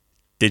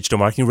Digital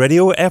Marketing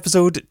Radio,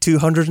 episode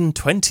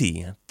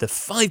 220. The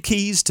 5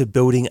 keys to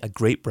building a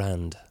great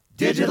brand.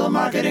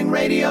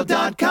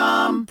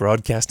 DigitalMarketingRadio.com.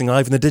 Broadcasting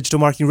live on the Digital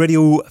Marketing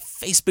Radio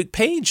Facebook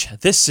page.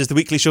 This is the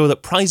weekly show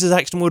that prizes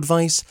actionable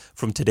advice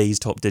from today's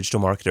top digital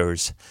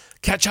marketers.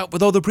 Catch up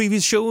with all the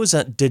previous shows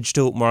at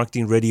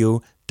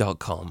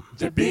DigitalMarketingRadio.com.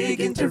 The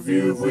Big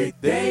Interview with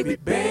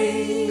David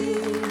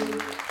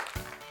Bain.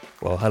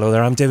 Well, hello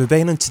there, I'm David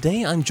Bain, and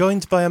today I'm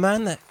joined by a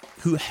man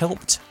who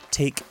helped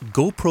take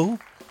GoPro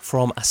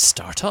from a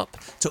startup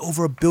to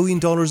over $1 billion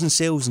in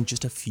sales in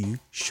just a few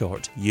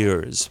short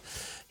years.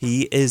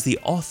 He is the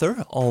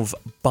author of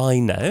Buy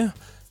Now,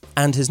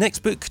 and his next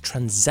book,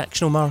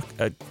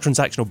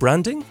 Transactional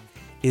Branding,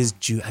 is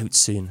due out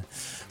soon.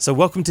 So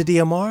welcome to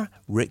DMR,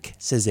 Rick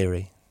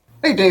Cesare.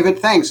 Hey David,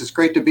 thanks. It's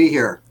great to be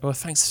here. Well,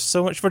 thanks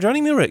so much for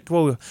joining me, Rick.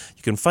 Well,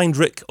 you can find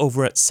Rick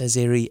over at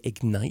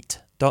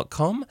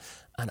CesareIgnite.com,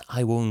 and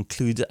I will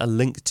include a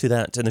link to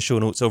that in the show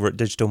notes over at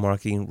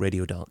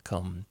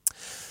DigitalMarketingRadio.com.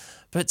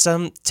 But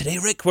today,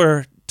 Rick,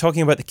 we're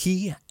talking about the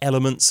key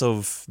elements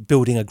of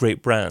building a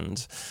great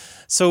brand.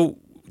 So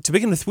to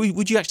begin with,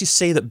 would you actually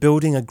say that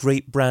building a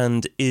great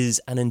brand is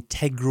an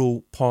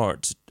integral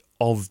part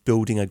of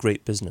building a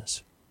great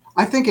business?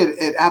 I think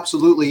it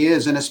absolutely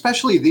is. And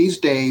especially these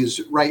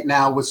days right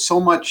now with so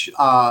much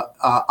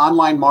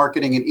online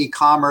marketing and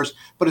e-commerce,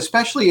 but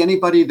especially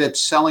anybody that's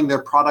selling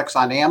their products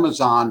on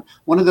Amazon,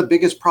 one of the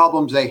biggest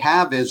problems they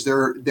have is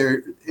there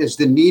is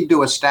the need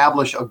to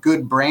establish a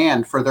good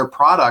brand for their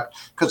product,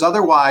 because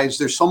otherwise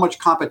there's so much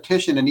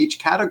competition in each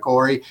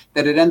category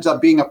that it ends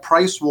up being a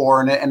price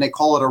war, and they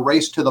call it a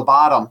race to the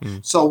bottom.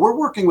 So we're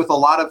working with a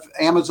lot of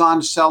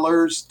Amazon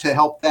sellers to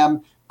help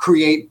them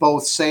create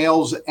both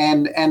sales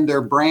and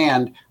their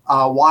brand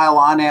while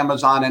on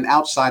Amazon and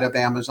outside of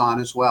Amazon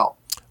as well.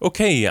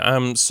 Okay,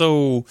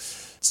 so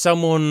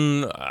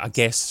someone, I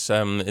guess,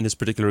 in this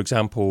particular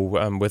example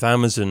with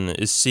Amazon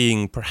is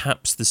seeing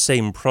perhaps the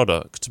same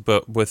product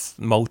but with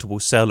multiple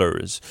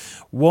sellers.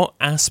 What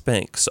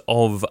aspects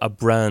of a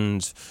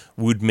brand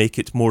would make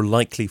it more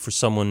likely for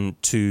someone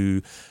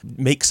to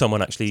make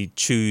someone actually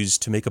choose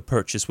to make a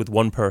purchase with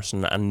one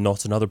person and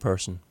not another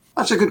person?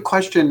 That's a good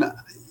question.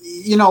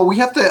 You know, we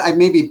have to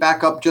maybe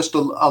back up just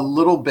a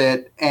little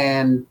bit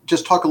and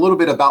just talk a little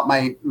bit about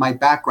my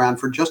background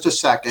for just a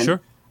second.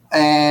 Sure.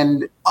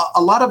 And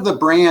a lot of the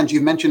brands,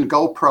 you mentioned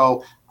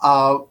GoPro,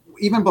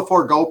 even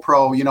before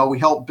GoPro, you know, we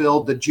helped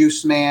build the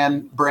Juice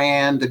Man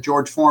brand, the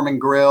George Foreman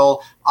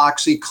Grill,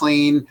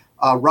 OxyClean,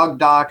 Rug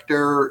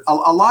Doctor,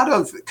 a lot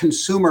of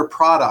consumer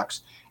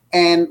products.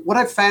 And what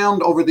I've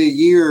found over the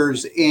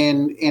years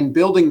in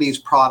building these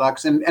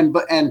products, and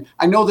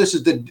I know this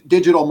is the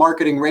Digital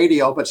Marketing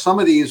Radio, but some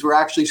of these were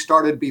actually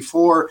started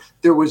before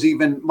there was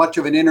even much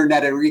of an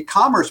internet or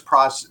e-commerce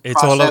process.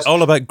 It's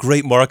all about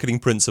great marketing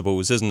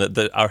principles, isn't it,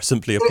 that are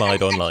simply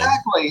applied online.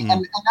 Exactly.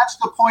 And that's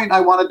the point I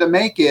wanted to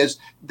make, is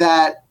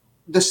that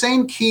the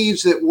same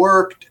keys that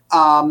worked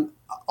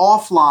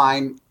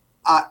offline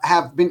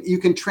you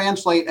can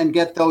translate and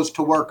get those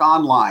to work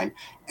online.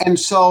 And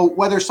so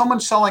whether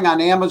someone's selling on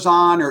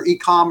Amazon or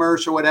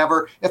e-commerce or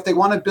whatever, if they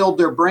want to build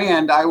their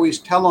brand, I always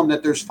tell them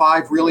that there's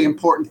 5 really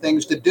important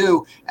things to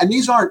do. And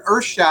these aren't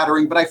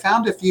earth-shattering, but I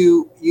found if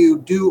you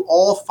do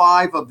all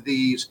 5 of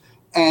these,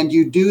 and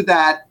you do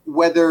that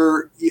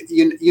whether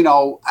you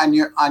know on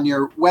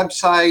your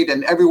website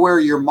and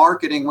everywhere you're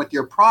marketing with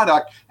your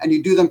product, and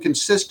you do them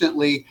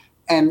consistently,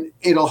 and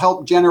it'll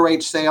help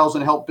generate sales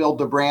and help build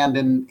the brand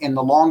in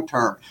the long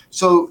term.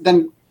 So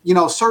then, you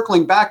know,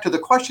 circling back to the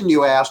question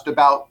you asked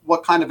about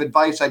what kind of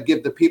advice I'd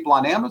give the people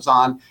on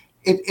Amazon,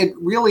 it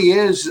really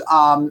is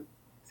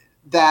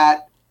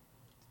that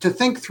to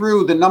think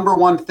through the number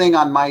one thing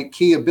on my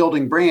key of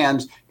building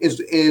brands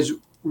is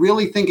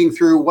really thinking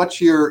through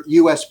what's your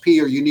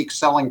USP or unique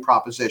selling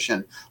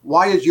proposition.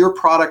 Why is your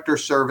product or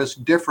service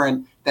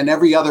different than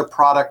every other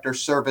product or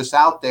service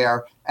out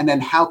there? And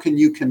then how can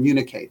you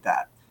communicate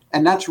that?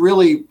 And that's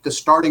really the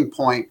starting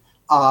point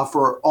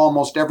for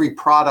almost every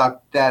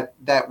product that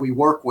we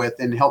work with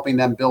in helping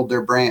them build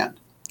their brand.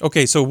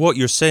 Okay, so what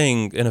you're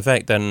saying, in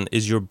effect, then,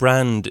 is your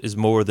brand is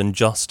more than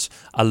just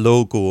a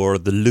logo or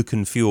the look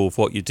and feel of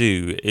what you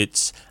do.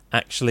 It's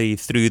actually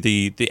through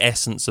the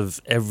essence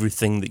of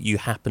everything that you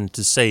happen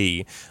to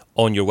say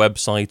on your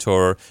website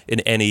or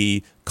in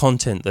any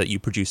content that you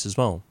produce as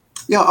well.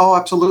 Yeah, oh,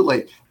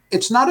 absolutely.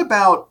 It's not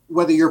about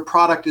whether your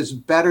product is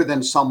better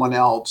than someone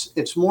else.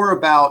 It's more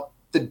about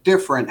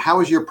how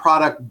is your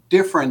product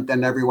different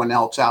than everyone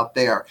else out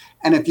there?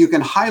 And if you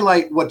can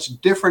highlight what's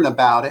different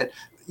about it,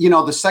 you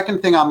know, the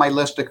second thing on my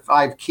list of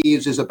 5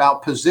 keys is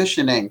about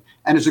positioning.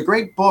 And there's a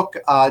great book,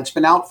 it's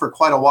been out for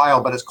quite a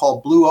while, but it's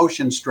called Blue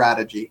Ocean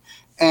Strategy.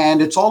 And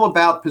it's all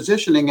about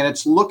positioning, and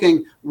it's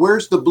looking,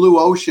 where's the blue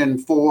ocean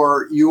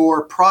for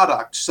your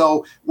product?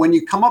 So when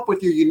you come up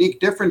with your unique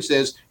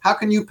differences, how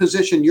can you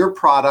position your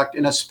product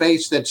in a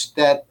space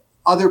that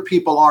other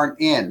people aren't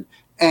in?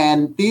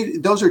 And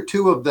those are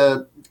 2 of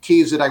the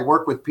keys that I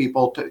work with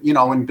people to, you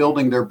know, in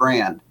building their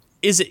brand.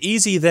 is it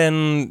easy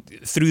then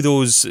through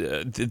those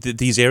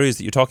these areas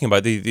that you're talking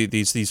about,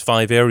 these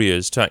 5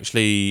 areas, to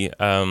actually,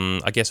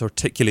 I guess,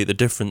 articulate the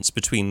difference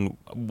between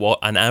what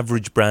an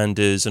average brand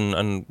is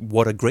and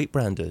what a great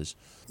brand is?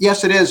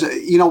 Yes, it is.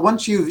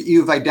 Once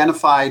you've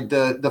identified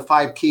the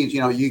 5 keys,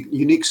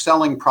 unique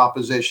selling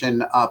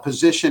proposition,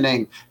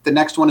 positioning. The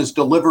next one is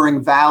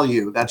delivering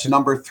value. That's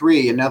number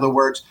 3. In other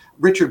words,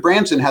 Richard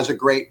Branson has a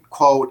great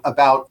quote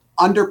about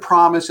under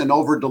promise and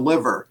over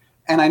deliver.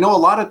 And I know a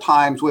lot of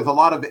times with a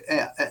lot of,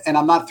 and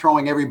I'm not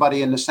throwing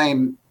everybody in the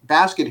same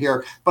basket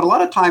here, but a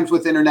lot of times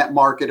with internet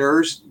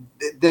marketers,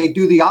 they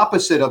do the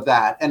opposite of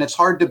that, and it's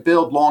hard to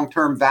build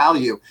long-term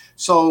value.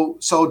 So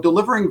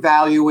delivering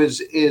value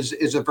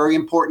is a very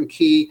important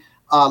key.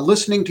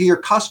 Listening to your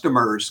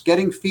customers,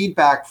 getting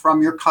feedback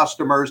from your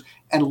customers,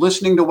 and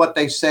listening to what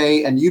they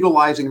say and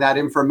utilizing that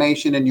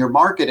information in your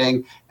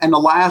marketing. And the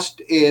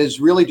last is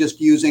really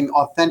just using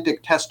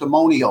authentic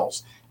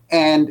testimonials.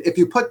 And if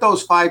you put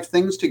those 5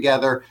 things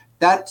together,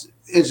 that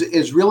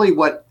is really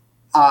what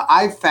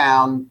I've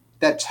found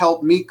that's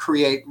helped me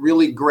create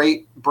really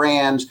great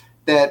brands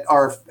that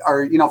are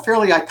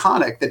fairly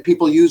iconic, that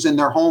people use in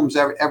their homes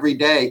every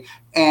day.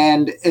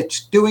 And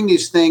it's doing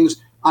these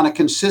things on a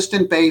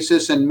consistent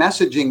basis and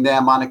messaging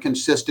them on a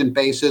consistent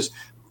basis,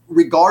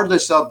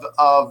 regardless of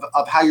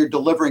how you're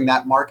delivering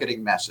that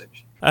marketing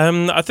message.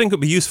 I think it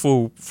would be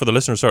useful for the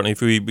listener, certainly,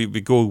 if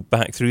we go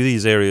back through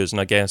these areas and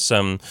I guess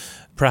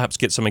perhaps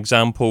get some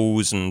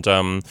examples and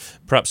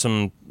perhaps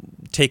some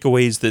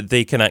takeaways that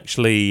they can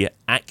actually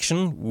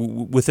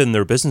action within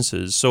their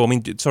businesses. So, I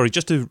mean, sorry,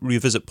 just to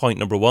revisit point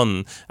number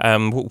 1,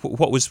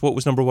 what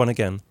was number 1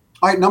 again?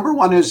 All right, number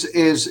 1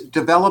 is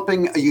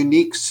developing a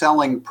unique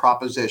selling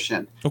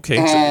proposition. Okay,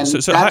 and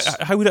so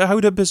how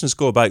would a business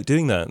go about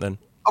doing that then?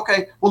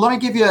 Okay, well, let me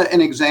give you an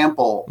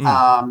example.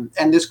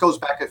 And this goes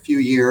back a few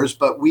years,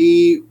 but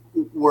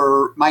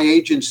my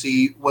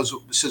agency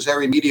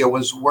Cesare Media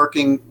was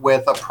working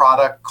with a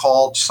product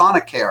called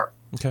Sonicare.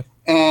 Okay.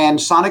 And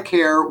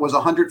Sonicare was a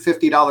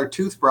 $150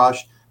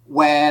 toothbrush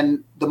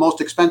when the most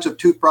expensive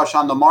toothbrush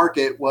on the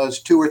market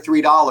was $2 or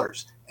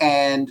 $3.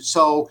 And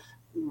so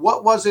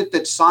what was it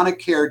that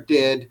Sonicare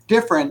did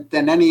different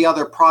than any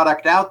other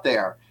product out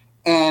there?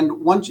 And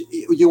once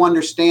you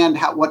understand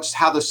how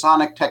the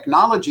Sonic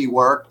technology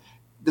worked,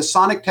 the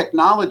Sonic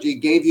technology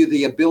gave you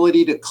the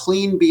ability to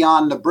clean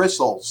beyond the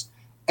bristles.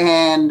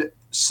 And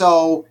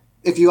so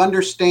if you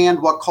understand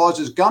what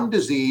causes gum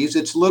disease,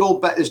 it's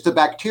the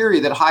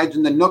bacteria that hides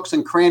in the nooks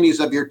and crannies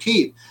of your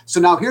teeth. So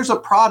now here's a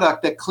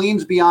product that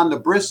cleans beyond the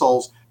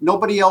bristles.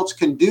 Nobody else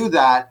can do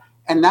that.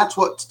 And that's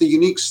what the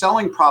unique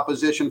selling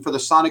proposition for the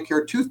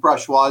Sonicare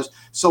toothbrush was.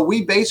 So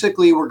we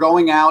basically were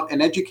going out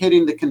and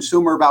educating the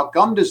consumer about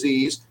gum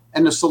disease.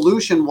 And the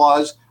solution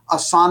was a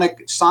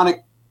Sonic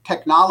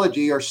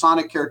technology or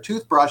Sonicare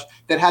toothbrush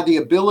that had the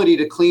ability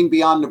to clean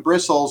beyond the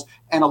bristles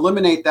and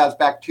eliminate those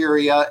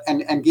bacteria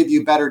and give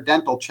you better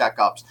dental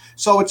checkups.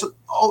 So it's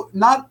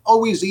not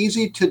always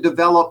easy to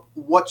develop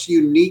what's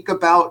unique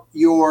about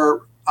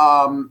your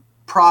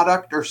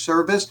product or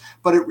service,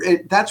 but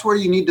that's where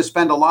you need to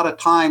spend a lot of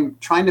time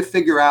trying to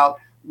figure out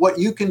what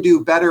you can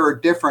do better or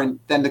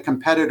different than the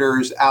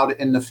competitors out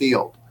in the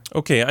field.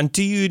 Okay, and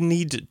do you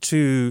need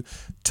to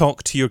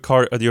talk to your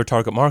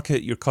target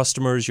market, your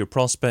customers, your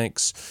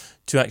prospects,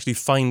 to actually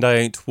find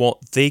out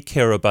what they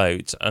care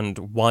about and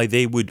why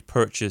they would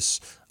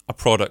purchase a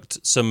product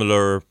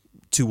similar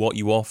to what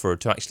you offer,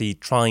 to actually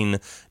try and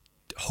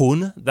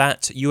hone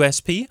that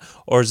USP?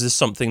 Or is this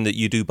something that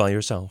you do by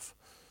yourself?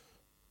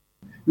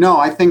 No,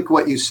 I think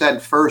what you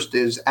said first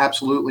is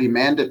absolutely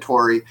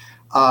mandatory,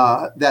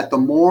 that the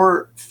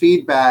more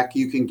feedback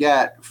you can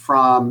get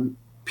from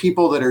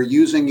people that are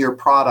using your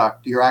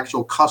product, your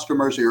actual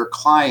customers or your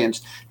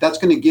clients, that's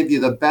going to give you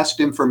the best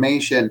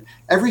information.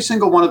 Every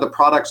single one of the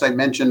products I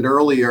mentioned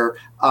earlier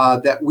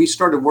that we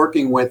started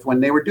working with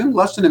when they were doing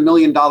less than $1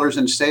 million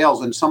in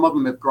sales, and some of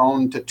them have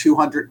grown to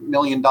 $200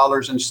 million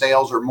in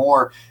sales or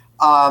more,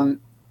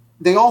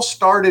 they all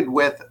started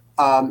with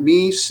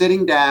me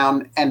sitting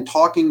down and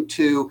talking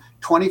to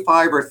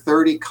 25 or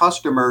 30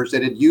 customers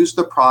that had used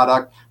the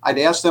product. I'd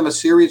ask them a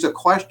series of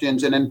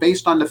questions, and then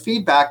based on the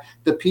feedback,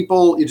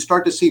 you'd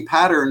start to see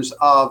patterns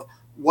of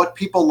what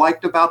people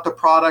liked about the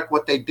product,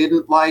 what they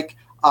didn't like,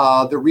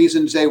 the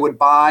reasons they would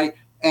buy,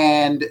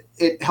 and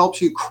it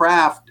helps you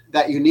craft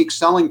that unique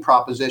selling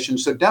proposition.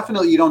 So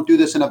definitely you don't do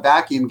this in a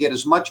vacuum. Get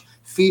as much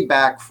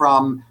feedback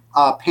from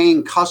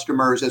paying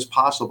customers as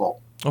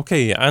possible.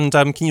 Okay, and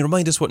can you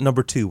remind us what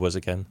number 2 was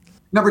again?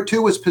 Number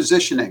 2 is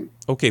positioning.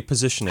 Okay,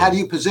 positioning. How do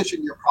you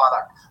position your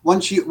product?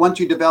 Once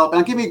you develop, and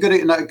I'll give you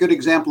a good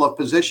example of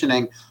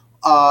positioning.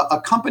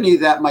 A company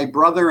that my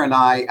brother and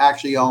I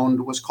actually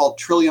owned was called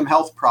Trillium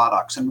Health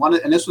Products, and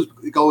this was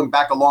going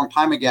back a long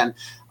time again.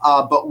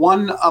 But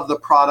one of the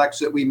products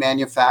that we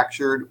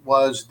manufactured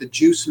was the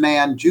Juice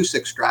Man juice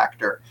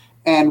extractor.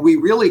 And we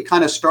really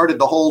kind of started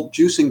the whole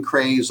juicing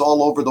craze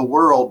all over the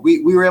world.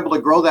 We were able to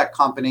grow that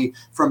company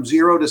from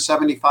 0 to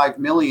 75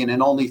 million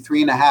in only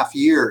 3.5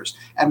 years.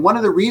 And one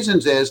of the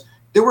reasons is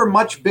there were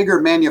much bigger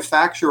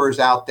manufacturers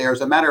out there.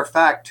 As a matter of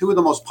fact, two of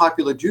the most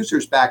popular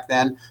juicers back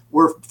then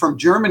were from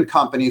German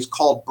companies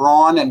called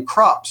Braun and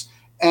Krups.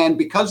 And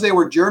because they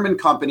were German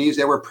companies,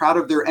 they were proud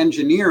of their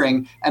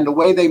engineering, and the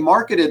way they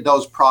marketed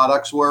those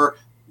products were,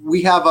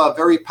 we have a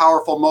very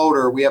powerful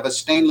motor, we have a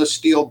stainless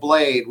steel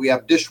blade, we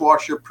have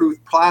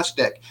dishwasher-proof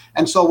plastic.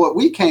 And so what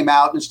we came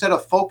out, instead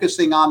of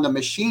focusing on the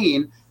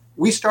machine,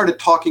 we started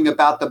talking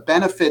about the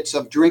benefits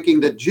of drinking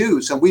the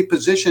juice, and we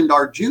positioned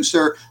our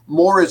juicer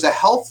more as a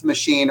health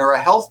machine or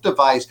a health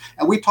device.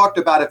 And we talked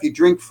about if you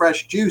drink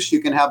fresh juice,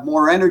 you can have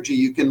more energy,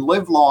 you can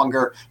live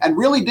longer, and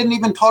really didn't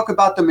even talk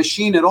about the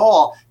machine at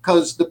all,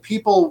 because the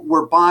people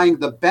were buying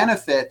the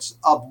benefits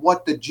of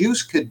what the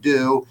juice could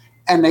do,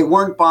 and they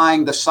weren't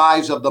buying the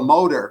size of the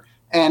motor.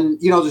 And,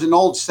 there's an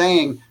old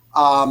saying,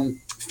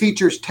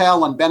 features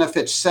tell and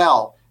benefits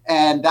sell.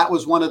 And that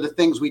was one of the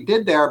things we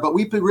did there. But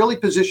we really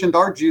positioned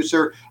our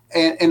juicer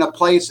in a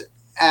place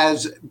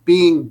as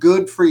being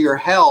good for your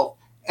health.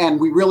 And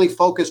we really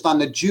focused on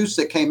the juice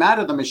that came out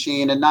of the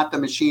machine and not the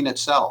machine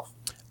itself.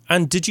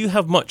 And did you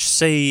have much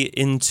say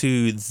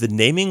into the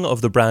naming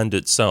of the brand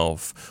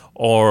itself?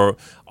 Or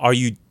are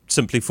you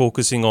simply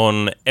focusing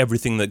on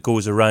everything that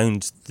goes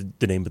around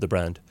the name of the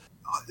brand?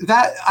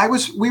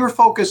 We were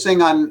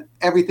focusing on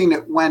everything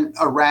that went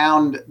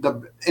around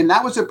and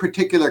that was a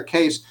particular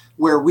case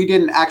where we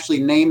didn't actually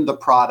name the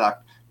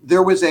product.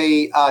 There was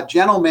a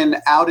gentleman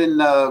out in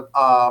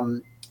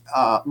the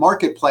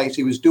marketplace.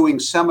 He was doing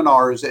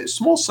seminars,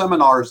 small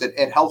seminars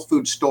at health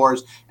food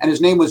stores, and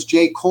his name was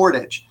Jay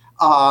Cordage.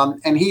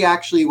 And he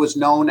actually was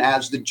known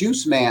as the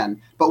Juice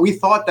Man, but we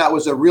thought that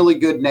was a really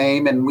good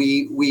name, and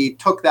we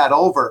took that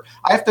over.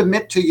 I have to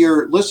admit to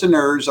your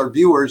listeners or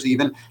viewers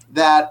even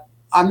that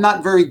I'm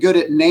not very good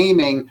at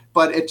naming,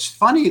 but it's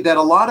funny that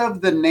a lot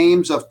of the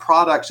names of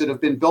products that have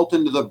been built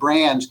into the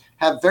brands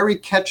have very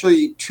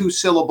catchy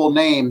 2-syllable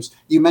names.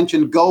 You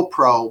mentioned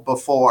GoPro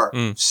before,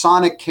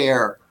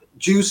 Sonicare,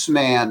 Juice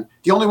Man.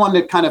 The only one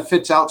that kind of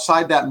fits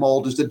outside that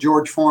mold is the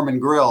George Foreman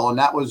grill, and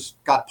that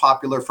got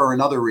popular for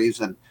another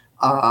reason.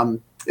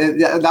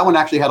 That one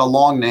actually had a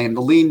long name,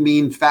 the Lean,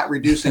 Mean, Fat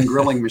Reducing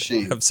Grilling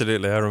Machine.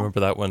 Absolutely, I remember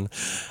that one.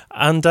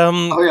 And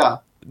oh yeah.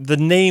 The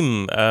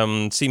name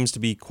seems to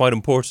be quite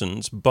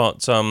important,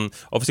 but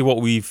obviously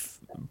what we've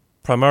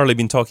primarily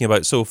been talking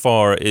about so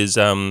far is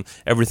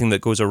everything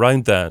that goes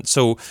around that.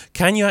 So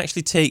can you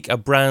actually take a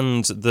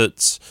brand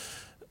that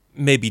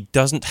maybe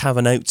doesn't have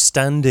an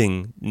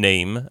outstanding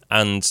name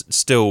and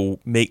still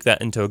make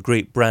that into a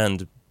great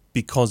brand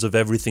because of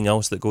everything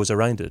else that goes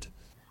around it?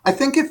 I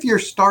think if you're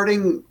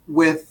starting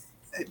with,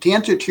 the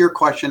answer to your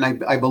question,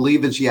 I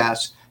believe is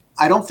yes.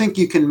 I don't think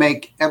you can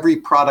make every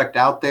product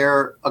out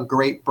there a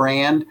great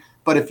brand,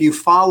 but if you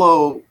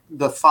follow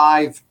the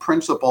 5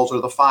 principles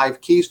or the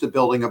 5 keys to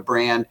building a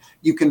brand,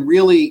 you can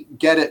really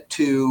get it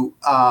to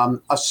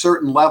a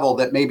certain level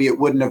that maybe it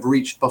wouldn't have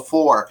reached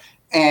before.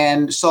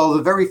 And so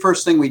the very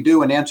first thing we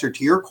do in answer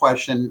to your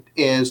question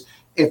is,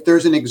 if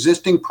there's an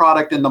existing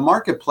product in the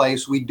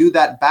marketplace, we do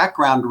that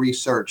background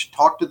research,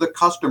 talk to the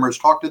customers,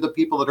 talk to the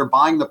people that are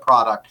buying the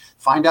product,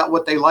 find out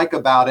what they like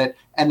about it,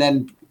 and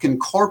then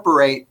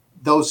incorporate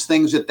those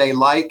things that they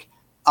like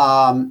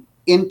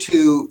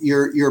into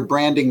your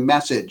branding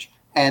message.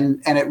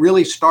 And it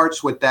really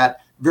starts with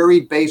that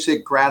very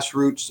basic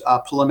grassroots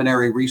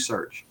preliminary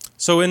research.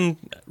 So in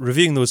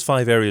reviewing those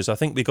 5 areas, I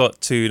think we got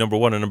to number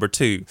 1 and number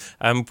 2.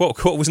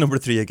 What was number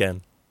 3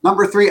 again?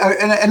 Number 3,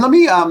 and let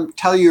me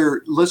tell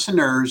your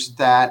listeners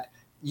that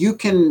you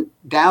can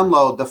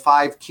download the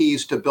 5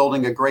 keys to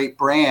building a great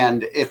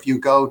brand if you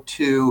go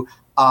to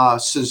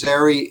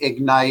Cesare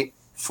Ignite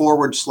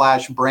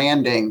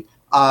 /branding.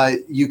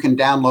 You can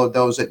download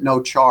those at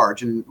no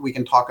charge, and we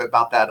can talk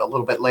about that a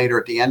little bit later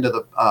at the end of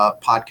the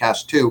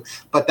podcast too.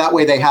 But that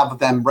way they have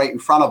them right in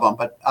front of them.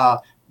 But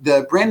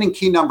the branding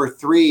key number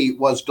 3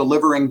 was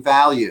delivering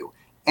value,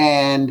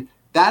 and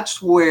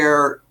that's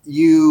where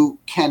you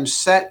can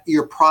set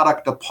your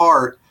product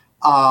apart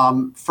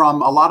from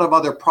a lot of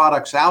other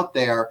products out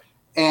there.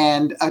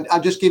 And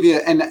I'll just give you,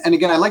 and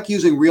again, I like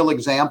using real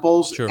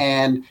examples. Sure.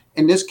 And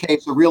in this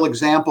case, a real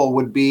example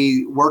would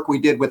be work we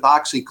did with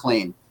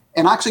OxiClean.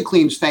 And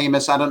OxiClean's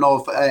famous. I don't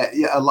know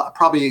if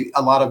probably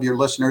a lot of your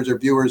listeners or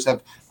viewers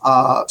have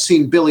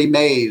seen Billy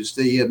Mays,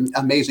 the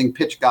amazing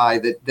pitch guy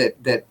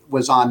that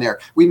was on there.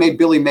 We made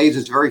Billy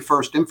Mays' very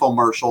first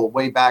infomercial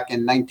way back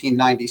in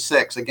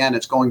 1996. Again,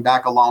 it's going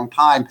back a long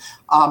time.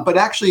 But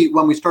actually,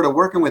 when we started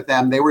working with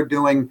them, they were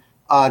doing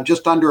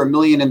just under $1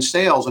 million in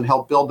sales and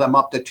helped build them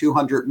up to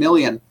 $200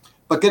 million.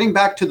 But getting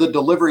back to the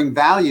delivering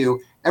value,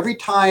 every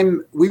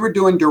time we were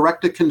doing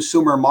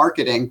direct-to-consumer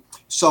marketing,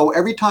 so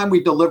every time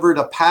we delivered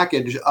a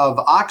package of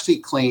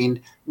OxiClean,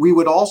 we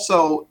would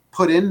also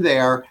put in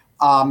there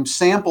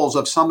samples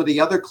of some of the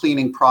other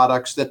cleaning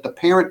products that the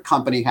parent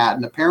company had.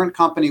 And the parent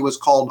company was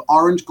called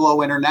Orange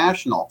Glow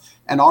International.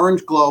 And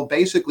Orange Glow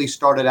basically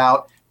started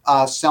out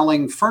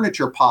selling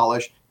furniture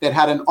polish that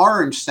had an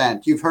orange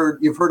scent. You've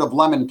heard of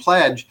Lemon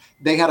Pledge.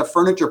 They had a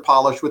furniture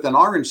polish with an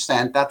orange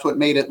scent. That's what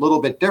made it a little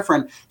bit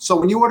different. So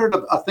when you ordered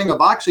a thing of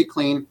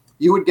OxiClean,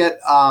 you would get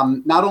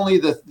not only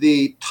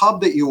the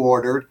tub that you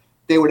ordered,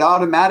 they would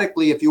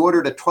automatically, if you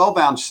ordered a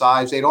 12-ounce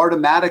size, they'd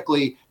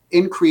automatically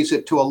increase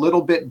it to a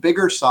little bit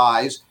bigger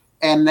size,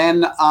 and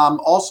then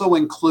also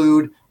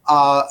include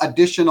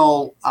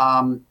additional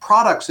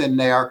products in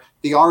there,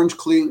 the Orange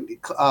Clean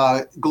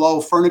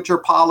Glow furniture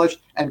polish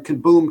and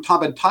Kaboom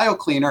tub and tile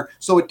cleaner.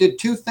 So it did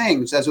two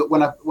things.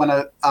 When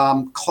a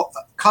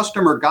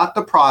customer got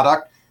the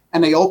product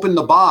and they opened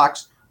the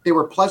box, they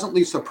were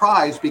pleasantly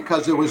surprised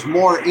because there was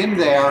more in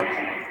there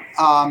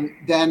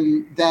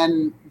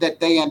than that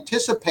they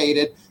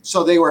anticipated.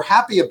 So they were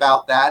happy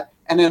about that.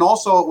 And then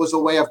also it was a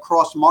way of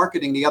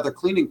cross-marketing the other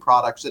cleaning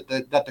products that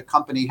the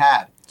company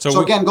had.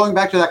 So again, going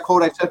back to that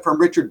quote I said from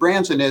Richard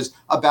Branson is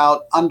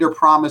about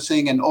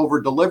under-promising and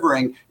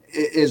over-delivering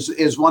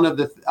is one of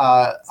the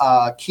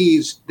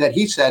keys that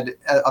he said,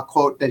 a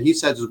quote that he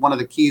says is one of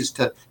the keys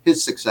to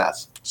his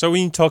success. So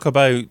when you talk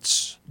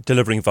about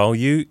delivering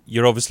value,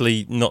 you're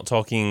obviously not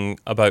talking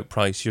about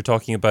price. You're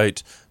talking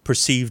about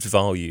perceived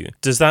value.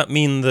 Does that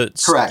mean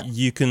that Correct.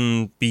 You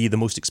can be the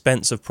most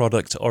expensive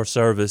product or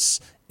service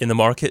in the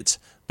market,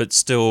 but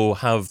still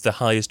have the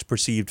highest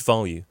perceived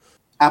value?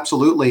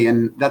 Absolutely.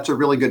 And that's a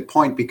really good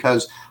point,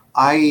 because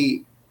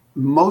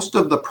most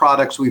of the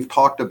products we've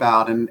talked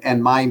about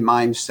and my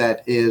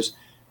mindset is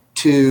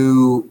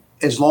to,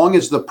 as long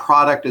as the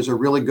product is a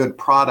really good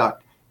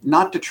product,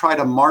 not to try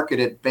to market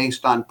it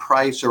based on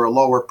price or a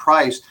lower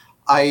price.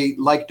 I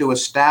like to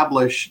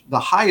establish the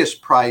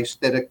highest price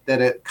that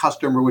a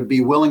customer would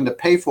be willing to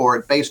pay for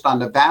it based on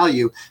the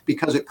value,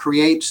 because it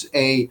creates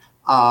a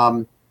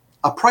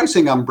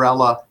pricing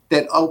umbrella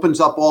that opens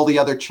up all the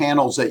other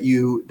channels that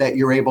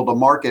you're able to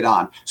market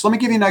on. So let me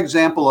give you an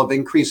example of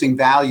increasing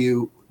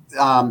value,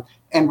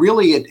 and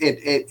really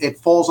it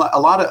falls a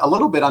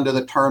little bit under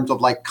the terms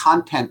of like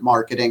content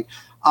marketing.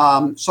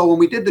 So when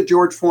we did the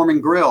George Foreman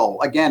grill,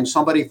 again,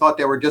 somebody thought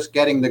they were just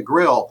getting the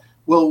grill.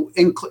 Well,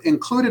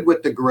 included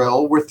with the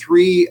grill were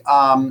 3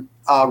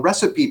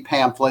 recipe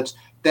pamphlets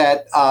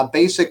that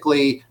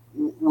basically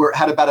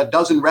had about a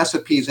dozen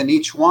recipes in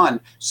each one.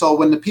 So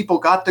when the people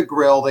got the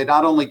grill, they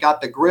not only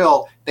got the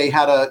grill, they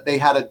had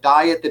a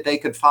diet that they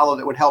could follow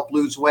that would help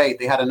lose weight.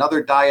 They had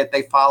another diet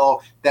they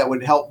follow that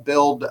would help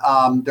build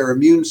their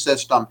immune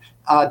system.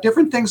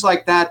 Different things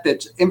like that.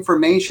 That's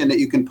information that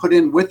you can put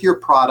in with your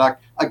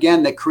product,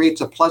 again, that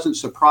creates a pleasant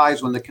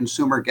surprise when the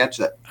consumer gets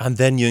it. And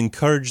then you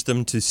encourage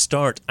them to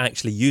start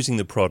actually using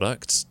the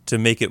product to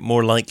make it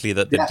more likely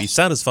that they'd be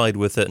satisfied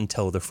with it and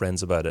tell their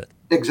friends about it.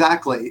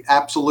 Exactly.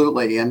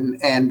 Absolutely.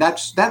 And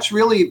that's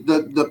really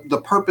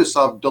the purpose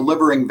of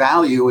delivering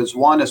value is,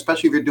 one,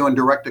 especially if you're doing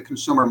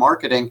direct-to-consumer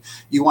marketing,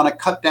 you want to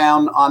cut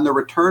down on the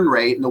return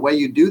rate. And the way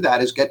you do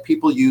that is get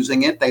people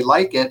using it, they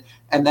like it,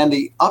 and then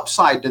the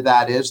upside to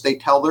that is they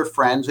tell their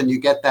friends, and you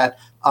get that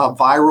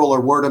viral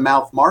or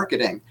word-of-mouth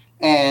marketing.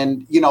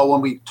 And,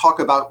 when we'll talk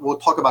about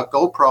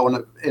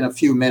GoPro in a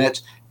few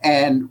minutes.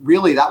 And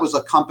really, that was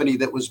a company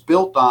that was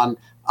built on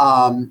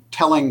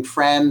telling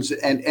friends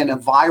and a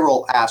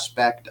viral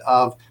aspect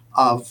of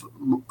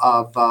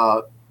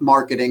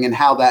marketing, and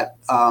how that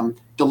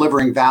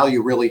delivering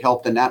value really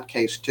helped in that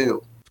case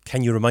too.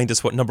 Can you remind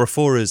us what number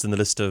 4 is in the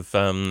list of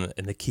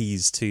in the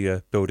keys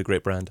to build a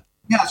great brand?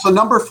 Yeah, so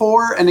number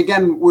 4, and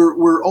again,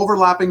 we're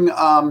overlapping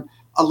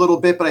a little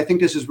bit, but I think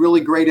this is really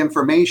great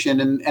information.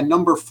 And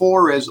number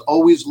 4 is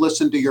always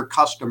listen to your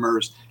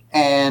customers.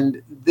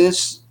 And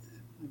this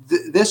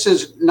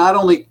is not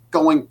only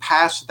going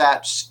past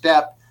that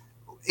step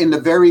in the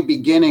very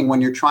beginning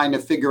when you're trying to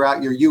figure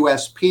out your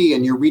USP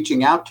and you're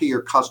reaching out to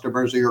your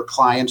customers or your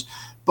clients,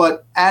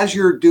 but as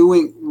you're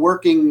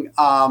working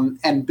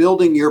and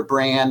building your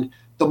brand,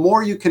 the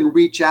more you can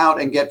reach out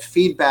and get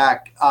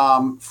feedback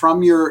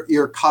from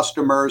your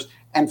customers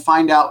and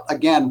find out,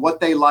 again, what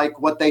they like,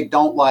 what they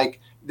don't like.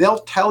 They'll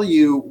tell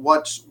you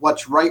what's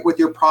right with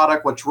your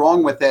product, what's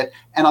wrong with it.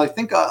 And I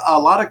think a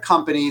lot of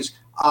companies,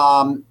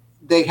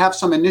 they have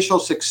some initial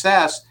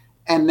success,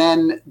 and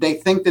then they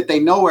think that they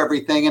know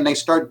everything, and they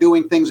start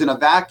doing things in a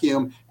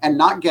vacuum and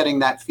not getting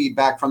that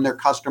feedback from their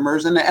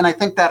customers. And I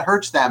think that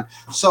hurts them.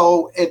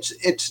 So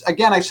it's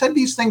again, I said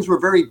these things were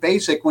very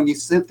basic. When you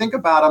think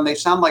about them, they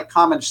sound like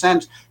common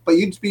sense, but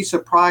you'd be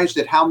surprised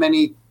at how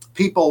many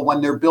people,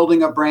 when they're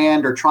building a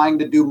brand or trying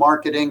to do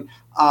marketing,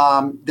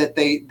 that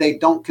they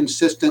don't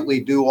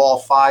consistently do all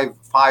five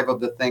of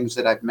the things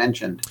that I've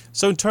mentioned.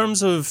 So in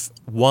terms of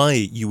why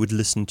you would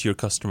listen to your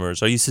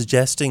customers, are you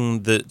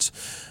suggesting that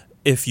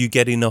if you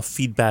get enough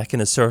feedback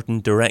in a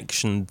certain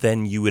direction,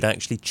 then you would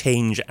actually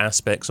change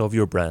aspects of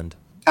your brand?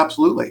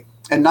 Absolutely.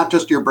 And not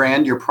just your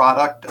brand, your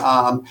product.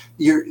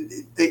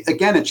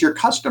 It's your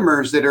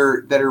customers that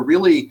are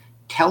really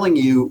telling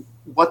you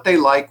what they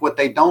like, what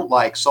they don't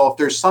like. So if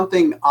there's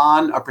something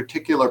on a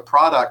particular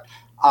product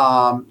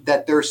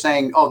that they're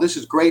saying, oh, this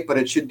is great, but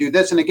it should do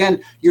this. And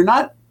again, you're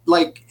not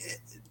like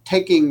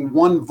taking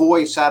one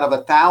voice out of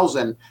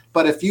 1,000,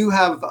 but if you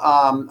have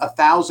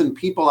 1,000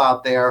 people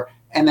out there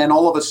and then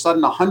all of a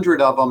sudden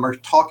 100 of them are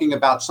talking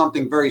about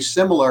something very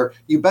similar,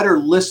 you better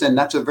listen.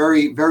 That's a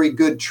very, very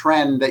good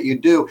trend that you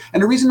do.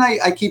 And the reason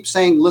I keep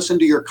saying listen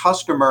to your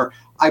customer,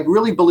 I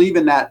really believe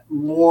in that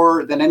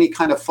more than any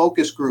kind of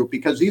focus group,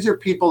 because these are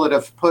people that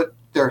have put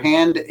their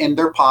hand in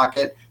their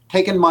pocket,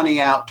 taken money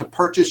out to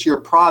purchase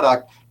your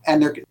product,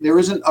 and there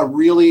isn't a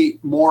really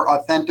more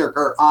authentic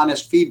or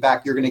honest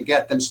feedback you're going to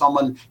get than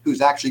someone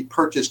who's actually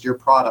purchased your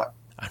product.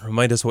 And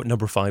remind us what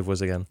number 5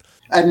 was again.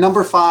 And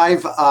number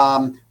 5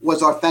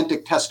 was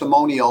authentic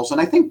testimonials. And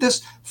I think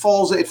this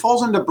falls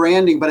into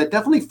branding, but it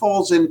definitely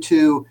falls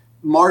into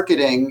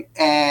marketing.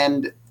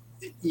 And,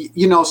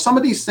 some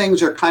of these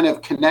things are kind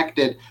of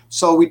connected.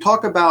 So we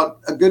talk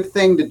about a good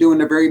thing to do in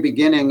the very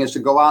beginning is to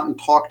go out and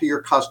talk to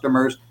your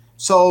customers.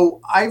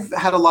 So I've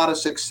had a lot of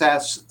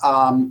success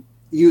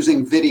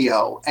using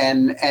video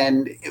and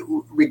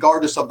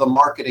regardless of the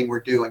marketing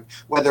we're doing,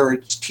 whether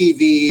it's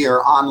TV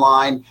or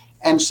online.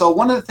 And so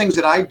one of the things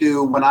that I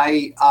do when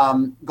I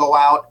go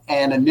out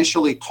and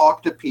initially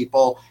talk to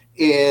people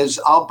is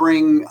I'll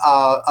bring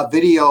a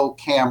video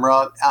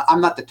camera.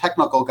 I'm not the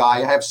technical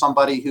guy. I have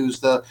somebody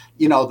who's the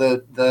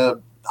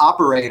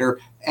operator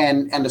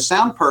and the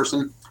sound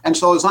person. And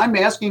so as I'm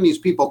asking these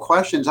people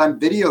questions, I'm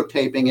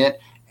videotaping it.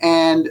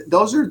 And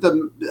those are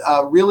the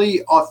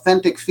really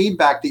authentic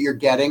feedback that you're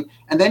getting.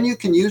 And then you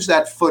can use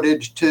that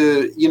footage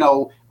to,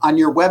 on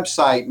your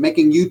website,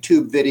 making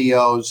YouTube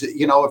videos,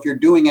 if you're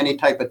doing any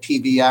type of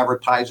TV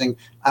advertising,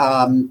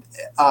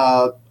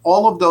 all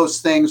of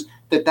those things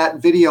that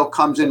video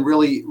comes in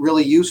really,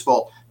 really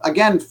useful.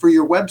 Again, for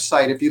your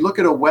website, if you look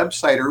at a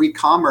website or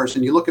e-commerce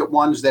and you look at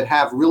ones that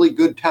have really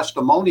good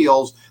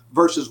testimonials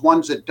versus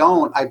ones that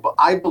don't,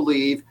 I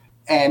believe,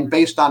 and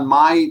based on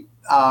my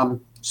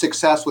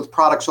success with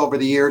products over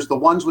the years, the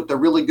ones with the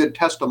really good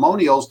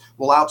testimonials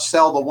will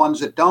outsell the ones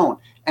that don't.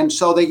 And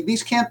so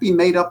these can't be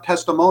made up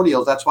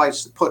testimonials. That's why I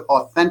put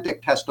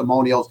authentic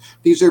testimonials.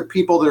 These are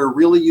people that are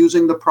really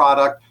using the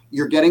product.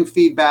 You're getting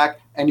feedback,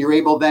 and you're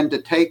able then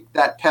to take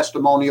that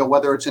testimonial,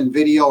 whether it's in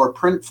video or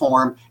print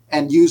form,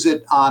 and use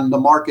it on the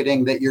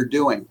marketing that you're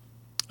doing.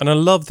 And I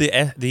love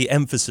the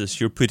emphasis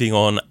you're putting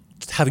on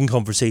having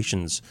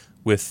conversations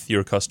with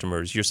your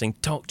customers. You're saying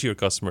talk to your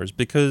customers,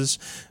 because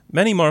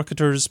many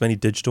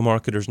digital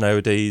marketers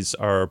nowadays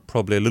are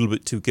probably a little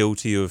bit too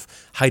guilty of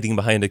hiding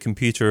behind a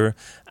computer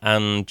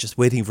and just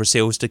waiting for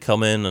sales to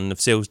come in. And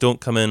if sales don't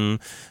come in,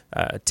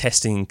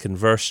 testing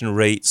conversion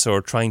rates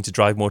or trying to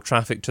drive more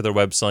traffic to their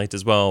website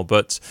as well.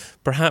 But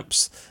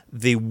perhaps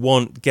they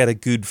won't get a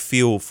good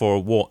feel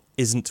for what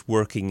isn't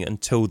working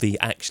until they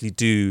actually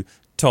do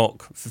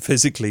talk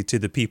physically to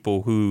the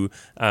people who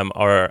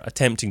are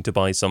attempting to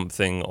buy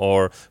something,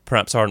 or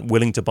perhaps aren't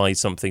willing to buy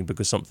something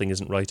because something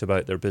isn't right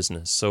about their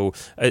business. So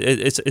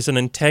it's an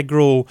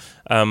integral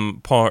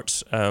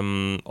part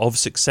of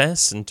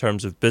success in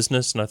terms of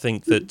business, and I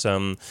think that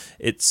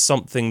it's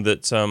something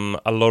that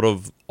a lot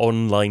of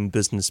online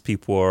business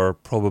people are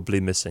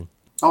probably missing.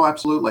 Oh,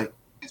 absolutely.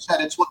 It's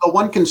the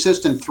one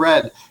consistent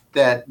thread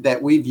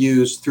that we've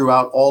used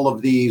throughout all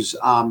of these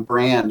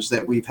brands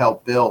that we've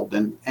helped build,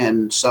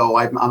 and so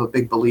I'm a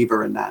big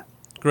believer in that.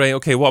 Great.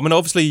 Okay. Well, I mean,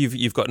 obviously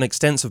you've got an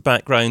extensive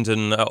background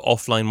in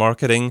offline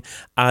marketing,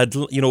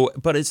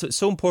 but it's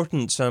so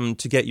important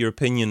to get your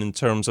opinion in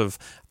terms of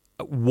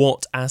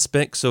what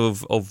aspects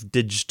of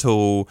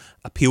digital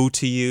appeal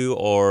to you,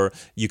 or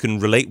you can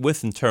relate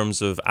with in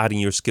terms of adding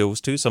your skills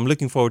to. So I'm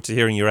looking forward to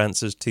hearing your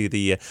answers to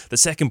the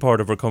second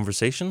part of our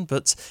conversation.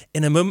 But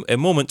in a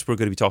moment, we're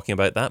going to be talking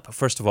about that. But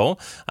first of all,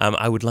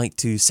 I would like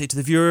to say to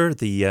the viewer,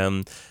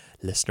 the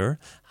listener,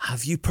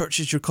 have you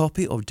purchased your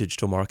copy of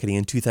Digital Marketing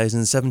in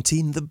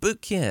 2017, the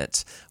book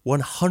yet?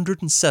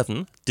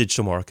 107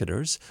 digital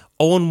marketers,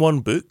 all in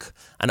one book,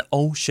 and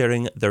all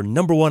sharing their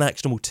number one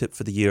actionable tip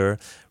for the year,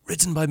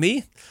 written by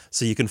me.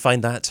 So you can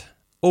find that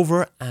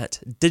over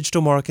at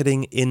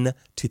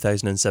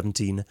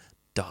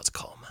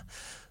digitalmarketingin2017.com.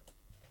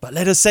 But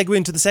let us segue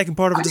into the second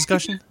part of the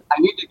discussion. I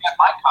need to get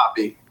my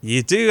copy.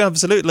 You do,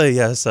 absolutely,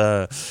 yes.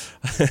 I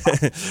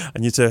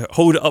need to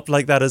hold it up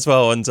like that as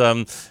well. And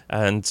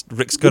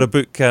Rick's got a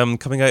book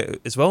coming out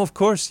as well, of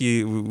course.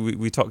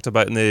 We talked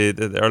about in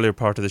the earlier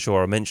part of the show,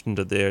 or mentioned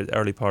at the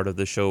early part of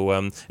the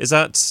show. Is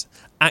that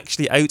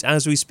actually out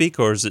as we speak,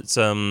 or is it due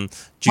to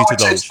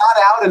launch? It's not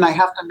out, and I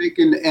have to make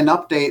an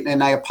update,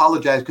 and I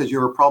apologize because you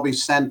were probably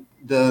sent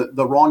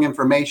the wrong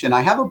information.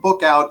 I have a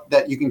book out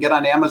that you can get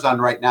on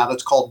Amazon right now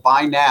that's called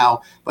Buy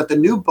Now, but the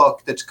new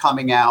book that's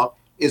coming out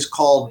is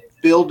called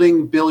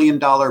Building $1 Billion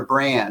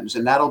Brands,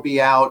 and that'll be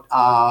out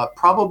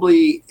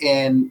probably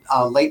in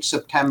late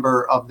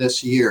September of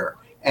this year.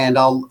 And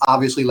I'll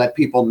obviously let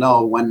people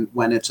know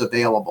when it's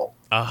available.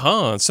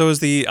 So is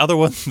the other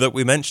one that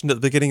we mentioned at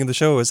the beginning of the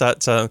show, is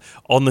that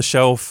on the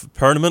shelf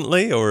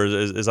permanently, or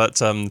is that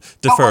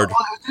deferred?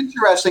 Well, it was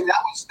interesting.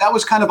 That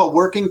was kind of a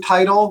working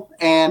title,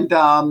 and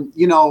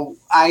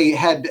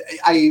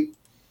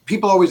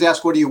people always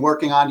ask, what are you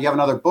working on? Do you have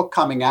another book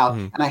coming out?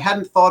 And I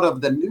hadn't thought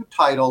of the new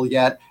title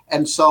yet.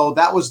 And so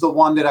that was the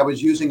one that I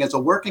was using as a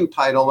working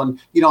title. And,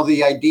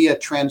 the idea,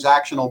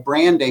 transactional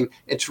branding,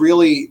 it's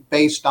really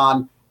based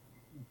on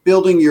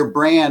building your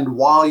brand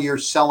while you're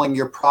selling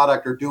your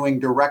product or doing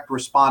direct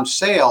response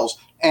sales.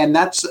 And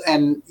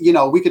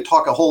we could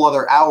talk a whole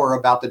other hour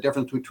about the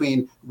difference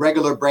between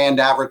regular brand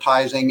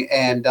advertising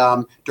and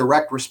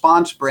direct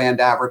response brand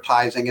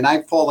advertising. And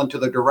I fall into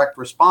the direct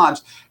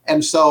response.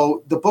 And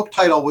so the book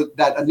title,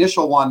 that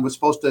initial one, was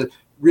supposed to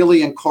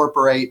really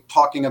incorporate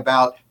talking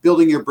about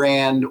building your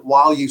brand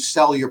while you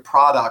sell your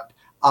product,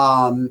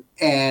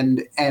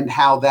 and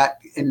how that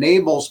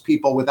enables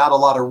people without a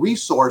lot of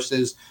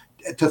resources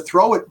to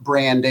throw at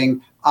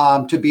branding,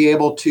 to be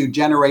able to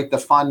generate the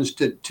funds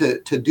to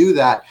do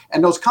that.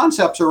 And those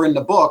concepts are in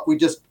the book. We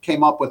just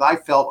came up with, I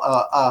felt,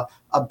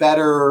 a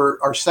better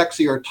or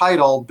sexier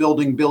title,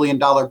 Building $1 Billion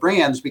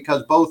Brands,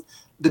 because both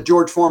the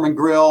George Foreman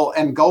Grill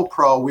and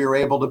GoPro, we were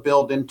able to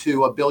build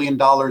into $1 billion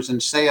in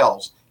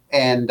sales.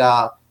 And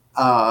I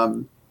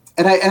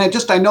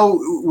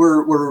know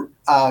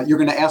you're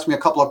going to ask me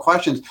a couple of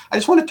questions. I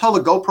just want to tell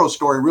the GoPro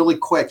story really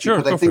quick, sure,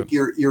 because I think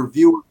your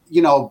viewer,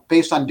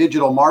 based on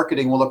digital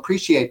marketing, will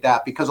appreciate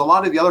that, because a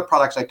lot of the other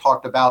products I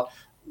talked about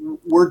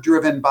were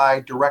driven by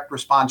direct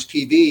response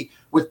TV.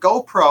 With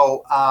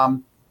GoPro,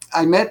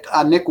 I met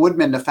Nick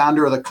Woodman, the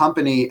founder of the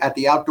company, at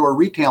the Outdoor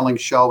Retailing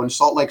Show in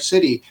Salt Lake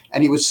City,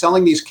 and he was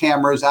selling these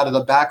cameras out of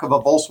the back of a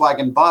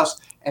Volkswagen bus.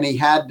 And he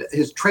had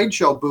his trade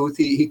show booth.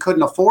 He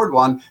couldn't afford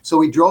one, so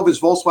he drove his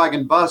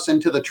Volkswagen bus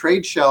into the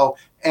trade show.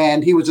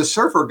 And he was a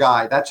surfer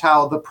guy. That's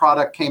how the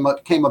product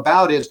came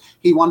about. Is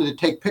he wanted to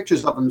take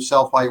pictures of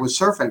himself while he was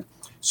surfing.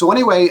 So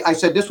anyway, I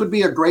said this would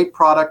be a great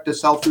product to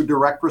sell through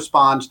direct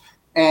response.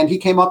 And he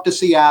came up to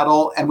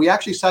Seattle, and we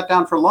actually sat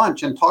down for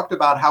lunch and talked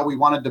about how we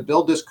wanted to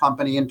build this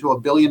company into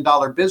 $1 billion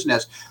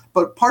business.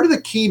 But part of the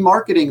key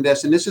marketing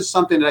this, and this is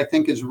something that I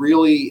think is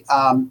really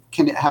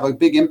can have a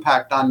big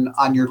impact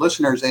on your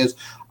listeners, is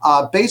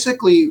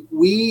basically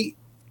the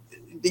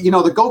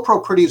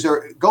GoPro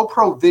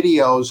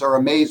videos are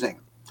amazing.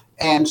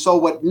 And so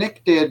what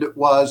Nick did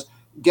was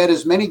get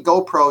as many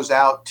GoPros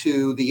out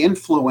to the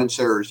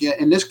influencers.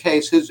 In this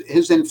case, his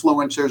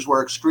influencers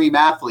were extreme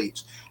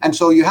athletes. And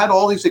so you had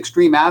all these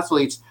extreme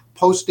athletes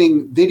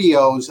posting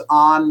videos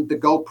on the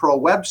GoPro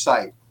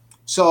website.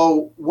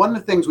 So one of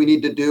the things we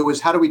need to do is,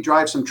 how do we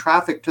drive some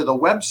traffic to the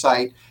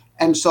website?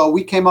 And so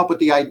we came up with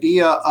the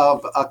idea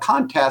of a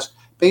contest,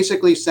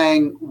 basically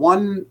saying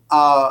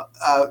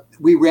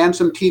we ran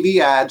some TV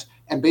ads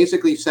and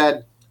basically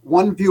said,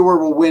 one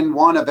viewer will win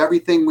one of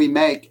everything we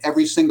make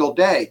every single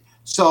day.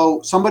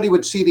 So somebody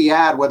would see the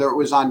ad, whether it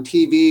was on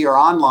TV or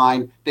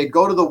online, they'd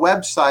go to the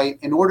website.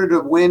 In order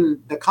to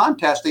win the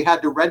contest, they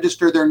had to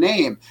register their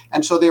name.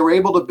 And so they were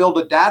able to build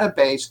a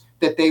database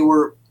that they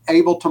were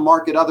able to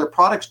market other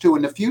products to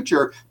in the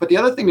future. But the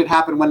other thing that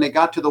happened when they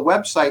got to the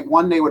website,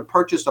 one, they would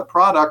purchase a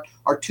product,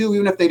 or two,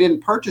 even if they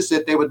didn't purchase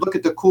it, they would look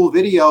at the cool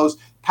videos,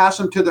 pass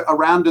them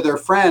around to their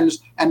friends.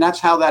 And that's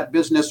how that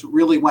business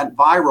really went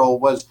viral,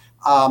 was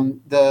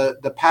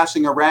the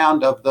passing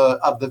around of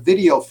the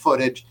video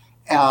footage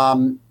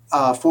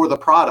for the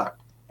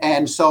product.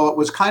 And so it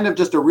was kind of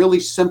just a really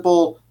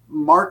simple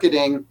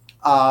marketing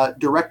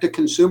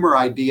direct-to-consumer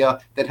idea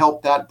that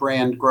helped that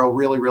brand grow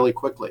really, really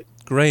quickly.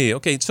 Great.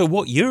 Okay, so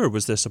what year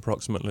was this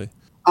approximately?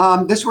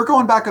 We're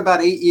going back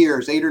about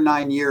 8 or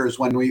 9 years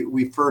when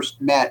we first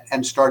met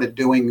and started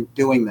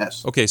doing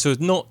this. Okay, so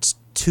it's not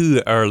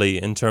too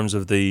early in terms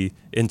of the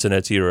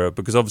internet era,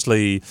 because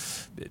obviously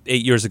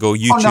 8 years ago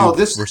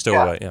YouTube were still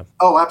right. Yeah.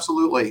 Oh,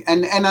 absolutely.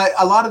 And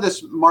a lot of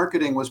this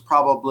marketing was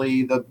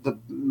probably the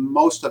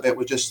most of it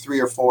was just 3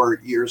 or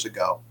 4 years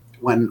ago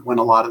when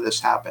a lot of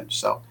this happened.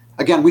 So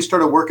again, we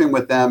started working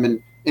with them,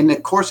 and in the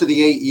course of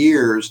the 8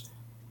 years,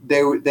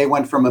 they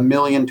went from $1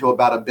 million to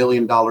about $1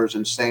 billion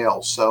in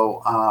sales.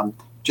 So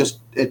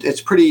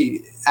it's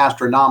pretty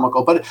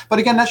astronomical. But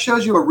again, that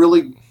shows you a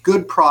really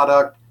good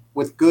product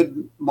with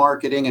good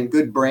marketing and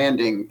good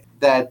branding,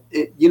 that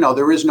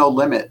there is no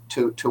limit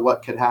to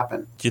what could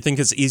happen. Do you think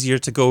it's easier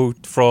to go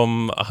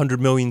from 100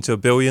 million to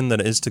 $1 billion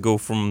than it is to go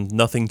from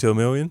nothing to $1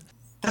 million?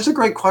 That's a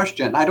great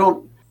question.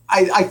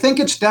 I think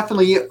it's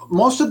definitely,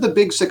 most of the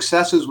big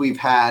successes we've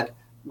had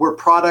were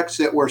products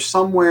that were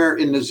somewhere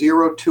in the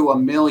 0 to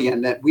 $1 million,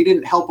 that we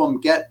didn't help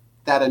them get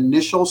that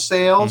initial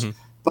sales. Mm-hmm.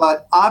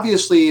 But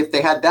obviously, if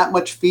they had that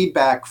much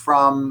feedback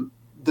from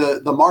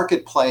the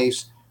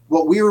marketplace,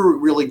 what we were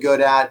really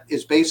good at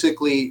is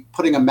basically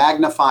putting a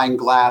magnifying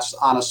glass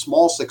on a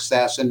small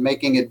success and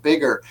making it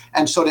bigger.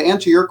 And so to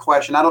answer your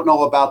question, I don't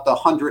know about the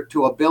 100 to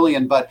 $1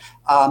 billion, but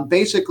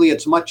basically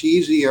it's much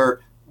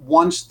easier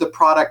once the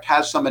product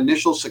has some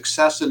initial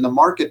success in the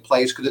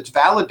marketplace, because it's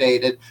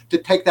validated, to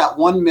take that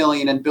 1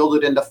 million and build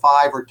it into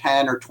 5 or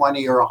 10 or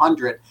 20 or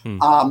 100.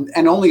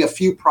 And only a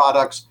few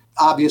products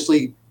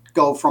obviously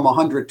go from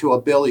 100 to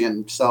 $1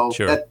 billion. So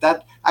sure.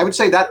 that I would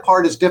say that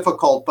part is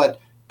difficult, but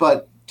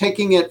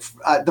taking it,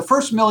 the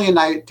first million,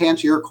 to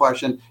answer your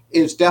question,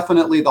 is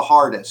definitely the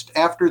hardest.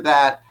 After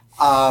that,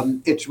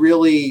 It's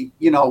really,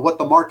 what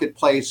the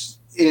marketplace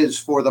is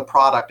for the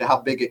product and how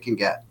big it can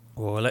get.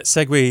 Well, let's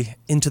segue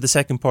into the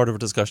second part of our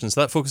discussion. So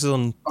that focuses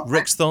on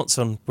Rick's thoughts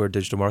on where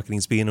digital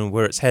marketing's been and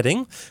where it's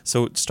heading.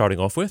 So starting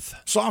off with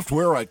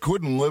software I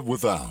couldn't live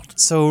without.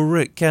 So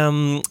Rick,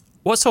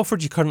 what software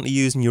do you currently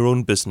use in your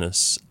own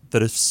business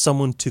that if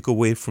someone took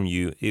away from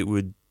you, it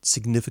would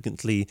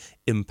significantly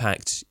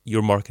impact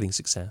your marketing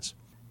success?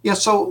 Yeah,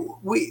 so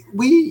we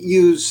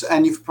use,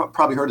 and you've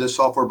probably heard of this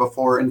software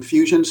before,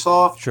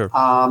 Infusionsoft. Sure.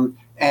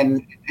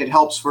 And it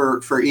helps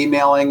for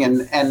emailing.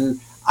 And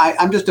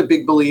I'm just a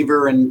big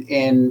believer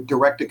in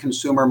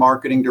direct-to-consumer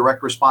marketing,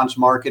 direct response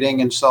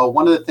marketing. And so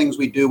one of the things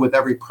we do with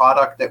every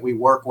product that we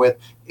work with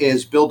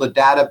is build a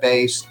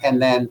database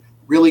and then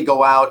really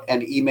go out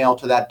and email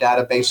to that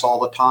database all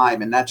the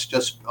time. And that's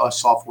just a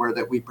software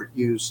that we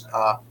use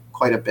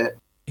quite a bit.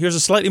 Here's a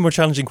slightly more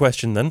challenging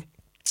question then.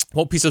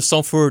 What piece of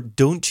software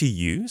don't you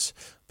use,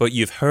 but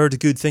you've heard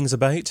good things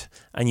about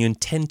and you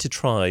intend to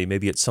try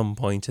maybe at some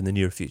point in the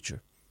near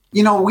future?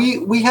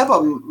 We have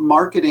a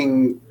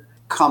marketing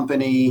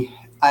company,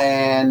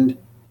 and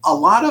a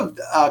lot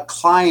of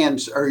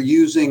clients are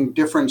using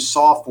different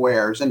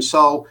softwares. And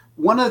so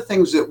one of the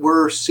things that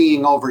we're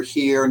seeing over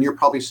here, and you're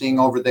probably seeing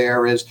over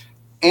there, is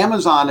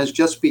Amazon is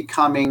just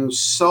becoming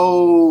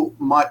so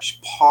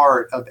much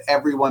part of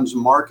everyone's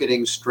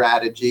marketing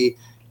strategy.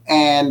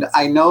 And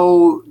I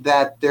know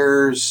that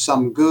there's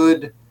some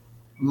good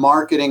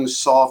marketing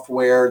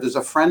software. There's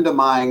a friend of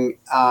mine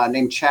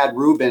named Chad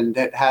Rubin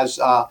that has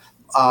a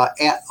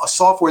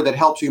software that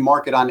helps you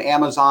market on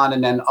Amazon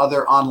and then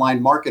other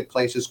online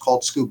marketplaces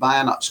called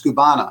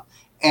Skubana.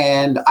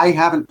 And I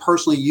haven't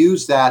personally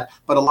used that,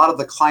 but a lot of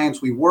the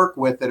clients we work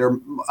with that are,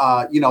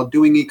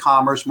 doing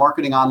e-commerce,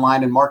 marketing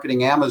online and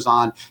marketing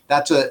Amazon,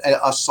 that's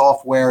a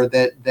software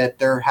that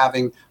they're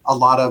having a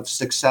lot of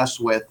success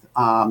with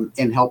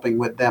in helping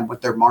with them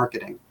with their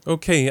marketing.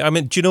 Okay. I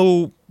mean, do you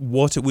know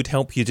what it would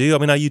help you do? I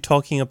mean, are you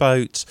talking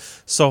about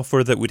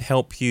software that would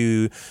help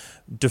you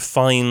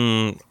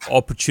define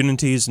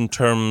opportunities in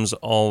terms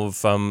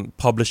of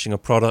publishing a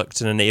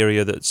product in an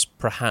area that's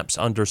perhaps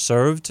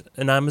underserved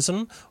in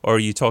Amazon? Or are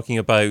you talking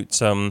about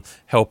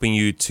helping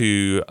you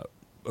to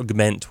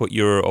augment what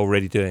you're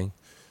already doing?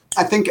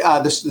 I think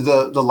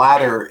the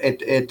latter.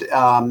 It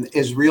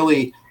is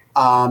really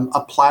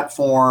a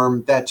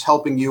platform that's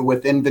helping you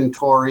with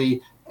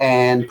inventory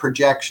and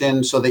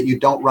projection so that you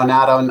don't run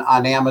out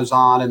on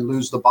Amazon and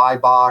lose the buy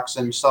box.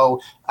 And so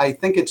I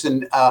think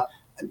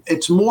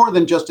it's more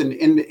than just an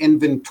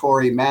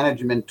inventory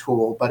management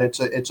tool, but it's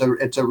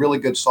a really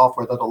good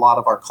software that a lot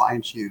of our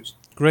clients use.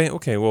 Great.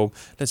 Okay. Well,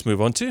 let's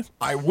move on to.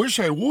 I wish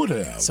I would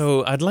have.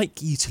 So I'd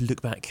like you to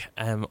look back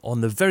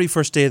on the very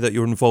first day that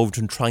you're involved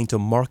in trying to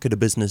market a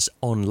business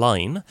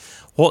online.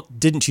 What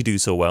didn't you do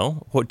so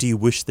well? What do you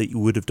wish that you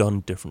would have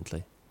done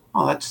differently?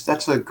 Oh,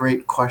 that's a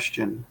great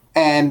question.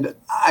 And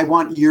I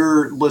want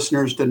your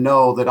listeners to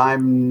know that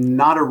I'm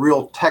not a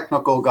real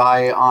technical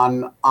guy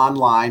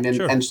online. And,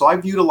 Sure. and so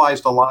I've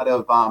utilized a lot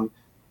of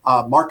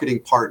marketing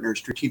partners,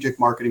 strategic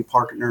marketing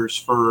partners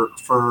for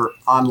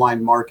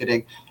online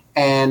marketing.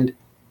 And,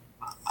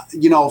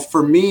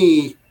 for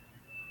me,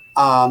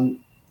 the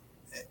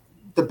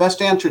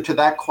best answer to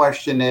that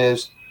question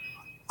is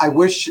I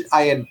wish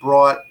I had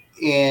brought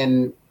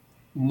in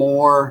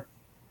more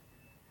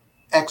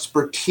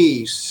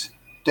expertise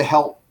to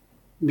help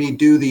me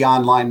do the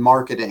online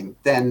marketing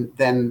than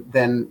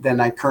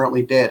I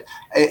currently did.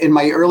 In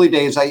my early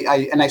days,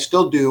 I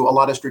still do a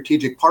lot of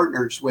strategic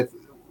partnerships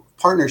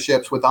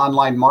with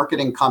online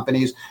marketing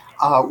companies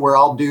where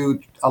I'll do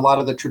a lot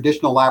of the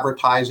traditional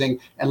advertising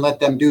and let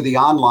them do the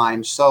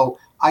online. So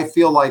I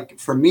feel like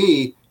for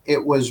me,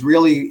 it was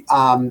really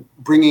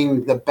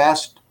bringing the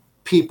best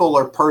people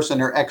or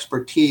person or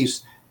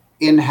expertise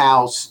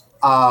in-house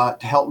to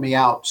help me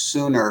out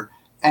sooner.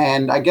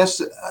 And I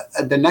guess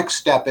the next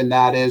step in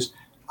that is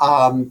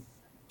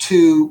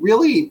to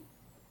really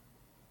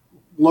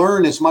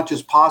learn as much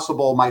as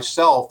possible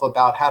myself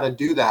about how to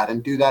do that,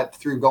 and do that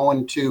through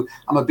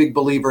I'm a big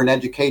believer in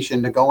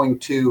education, to going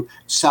to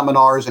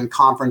seminars and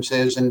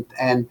conferences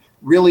and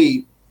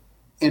really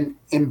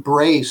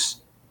embrace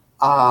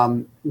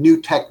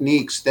new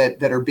techniques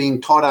that are being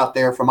taught out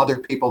there from other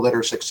people that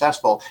are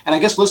successful. And I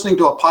guess listening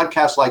to a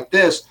podcast like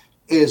this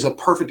is a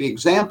perfect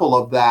example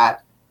of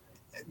that,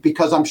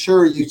 because I'm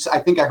sure I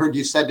think I heard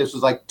you said this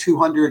was like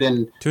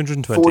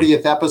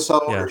 240th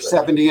episode, yeah, or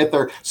 70th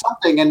or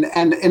something.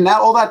 And in that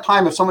all that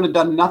time, if someone had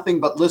done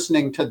nothing but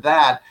listening to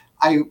that,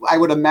 I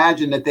would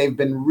imagine that they've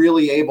been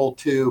really able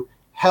to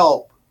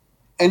help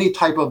any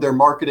type of their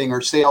marketing or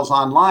sales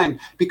online,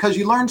 because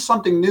you learn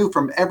something new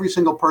from every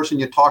single person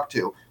you talk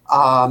to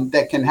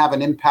that can have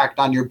an impact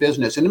on your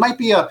business. And it might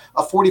be a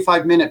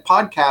 45-minute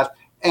podcast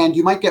and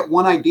you might get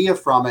one idea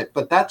from it,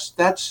 but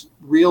that's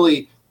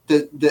really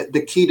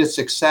the key to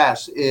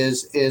success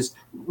is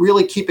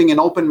really keeping an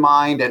open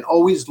mind and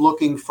always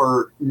looking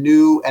for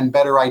new and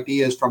better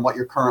ideas from what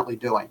you're currently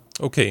doing.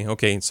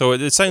 Okay. So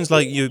it sounds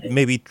like you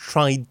maybe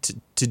tried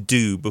to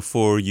do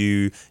before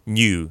you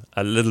knew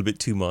a little bit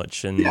too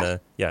much in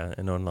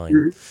in online.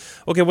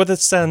 Mm-hmm. Okay, well,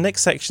 this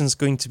next section is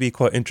going to be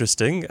quite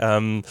interesting.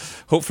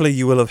 Hopefully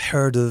you will have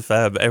heard of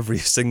every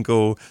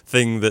single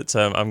thing that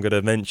I'm going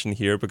to mention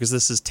here, because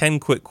this is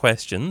 10 quick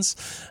questions.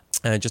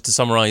 Just to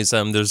summarize,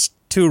 there's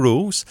 2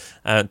 rules.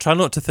 Try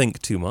not to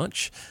think too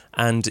much,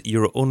 and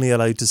you're only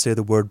allowed to say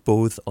the word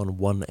both on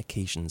 1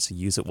 occasion, so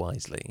use it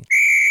wisely.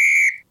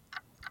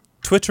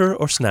 Twitter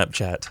or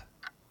Snapchat?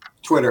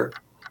 Twitter.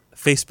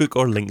 Facebook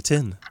or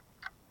LinkedIn?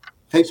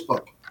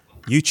 Facebook.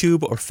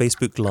 YouTube or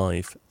Facebook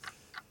Live?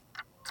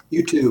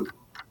 YouTube.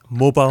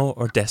 Mobile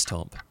or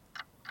desktop?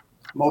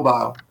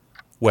 Mobile.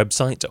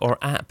 Website or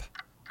app?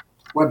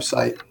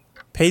 Website.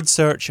 Paid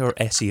search or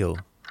SEO?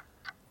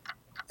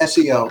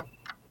 SEO.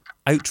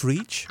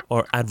 Outreach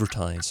or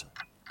advertise?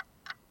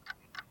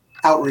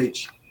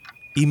 Outreach.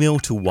 Email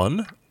to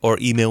one or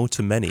email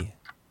to many?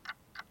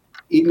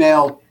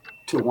 Email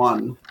to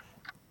one.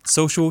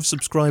 Social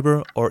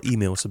subscriber or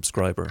email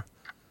subscriber?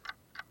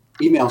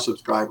 Email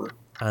subscriber.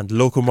 And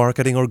local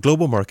marketing or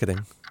global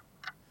marketing?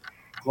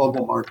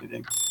 Global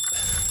marketing.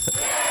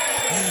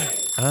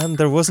 And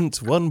there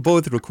wasn't one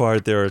both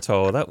required there at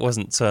all. That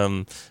wasn't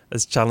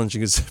as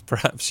challenging as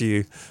perhaps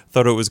you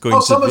thought it was going to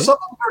be. Some of them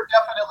are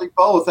definitely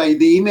both.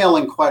 The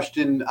emailing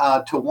question,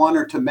 to one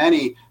or to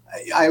many,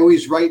 I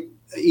always write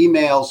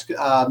emails,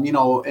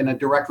 in a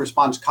direct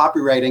response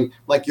copywriting,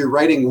 like you're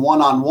writing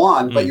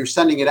one-on-one, but you're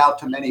sending it out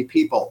to many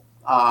people.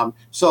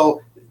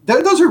 So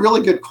those are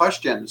really good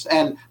questions.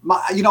 And,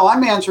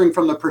 I'm answering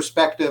from the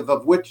perspective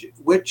of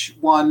which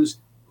ones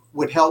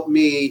would help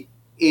me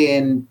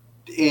in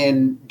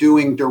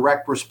doing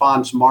direct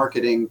response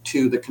marketing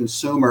to the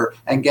consumer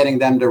and getting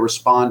them to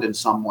respond in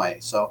some way.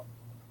 So,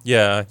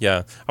 yeah.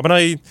 I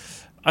mean,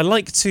 I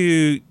like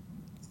to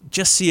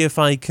just see if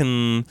I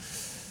can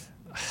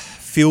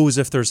feel as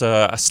if there's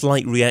a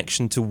slight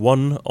reaction to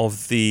one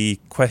of the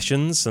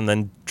questions and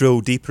then drill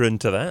deeper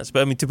into that.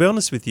 But I mean, to be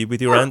honest with you,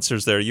 with your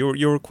answers there,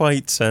 you're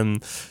quite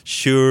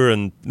sure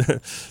and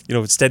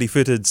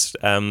steady-footed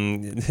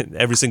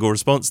every single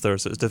response there.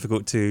 So it's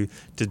difficult to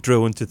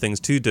drill into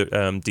things too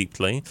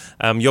deeply.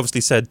 You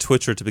obviously said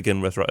Twitter to begin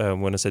with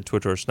when I said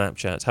Twitter or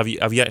Snapchat.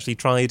 Have you actually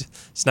tried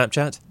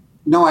Snapchat?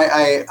 No,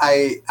 that's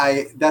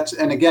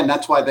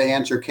why the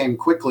answer came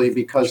quickly,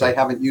 because sure. I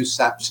haven't used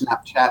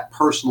Snapchat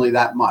personally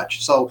that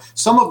much. So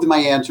some of my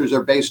answers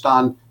are based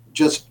on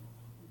just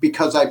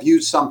because I've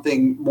used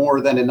something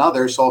more than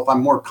another. So if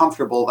I'm more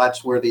comfortable,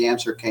 that's where the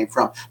answer came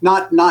from.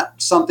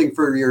 Not something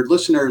for your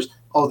listeners,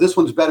 oh, this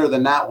one's better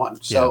than that one.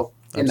 So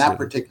in that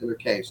particular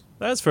case.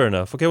 That's fair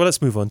enough. Okay, well,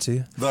 let's move on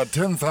to the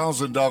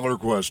 $10,000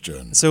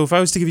 question. So if I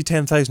was to give you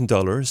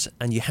 $10,000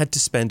 and you had to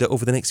spend it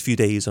over the next few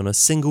days on a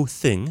single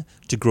thing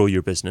to grow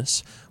your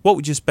business, what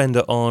would you spend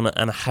it on,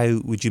 and how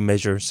would you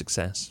measure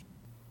success?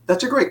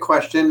 That's a great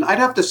question. I'd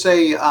have to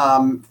say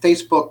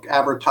Facebook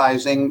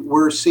advertising.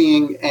 We're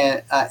seeing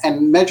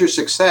and measure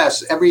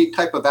success. Every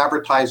type of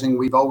advertising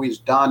we've always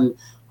done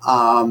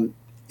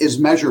is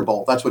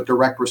measurable. That's what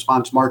direct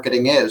response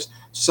marketing is.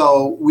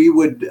 So we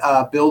would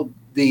build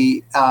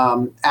the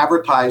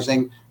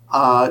advertising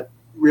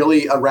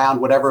really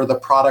around whatever the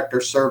product or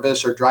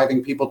service, or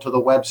driving people to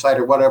the website,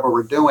 or whatever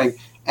we're doing.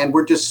 And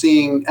we're just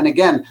seeing, and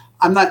again,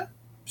 I'm not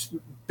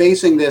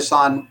basing this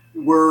on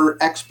we're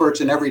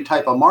experts in every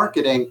type of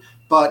marketing,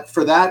 but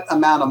for that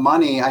amount of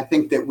money, I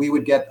think that we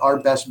would get our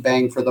best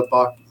bang for the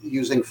buck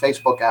using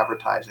Facebook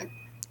advertising.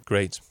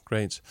 Great.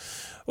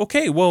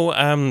 Okay, well,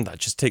 that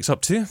just takes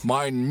up to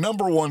my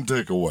number one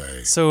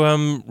takeaway.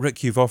 So,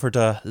 Rick, you've offered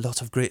a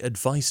lot of great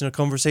advice in our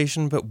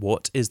conversation, but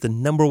what is the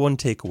number one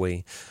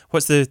takeaway?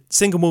 What's the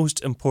single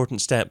most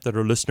important step that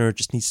our listener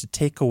just needs to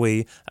take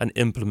away and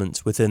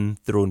implement within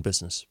their own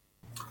business?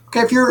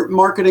 Okay, if you're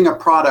marketing a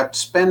product,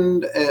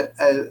 spend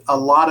a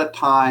lot of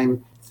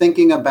time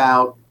thinking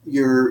about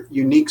your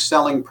unique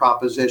selling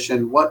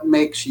proposition. What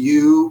makes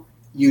you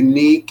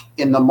unique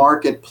in the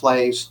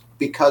marketplace?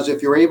 Because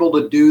if you're able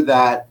to do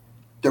that,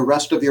 the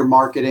rest of your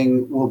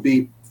marketing will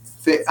be,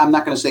 I'm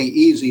not going to say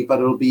easy, but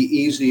it'll be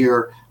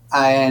easier,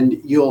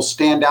 and you'll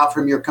stand out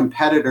from your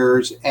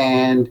competitors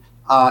and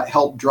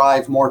help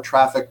drive more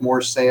traffic,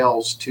 more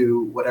sales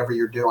to whatever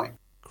you're doing.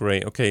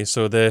 Great. Okay,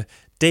 so the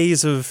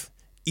days of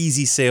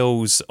easy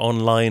sales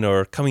online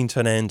are coming to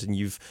an end, and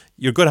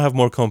you're going to have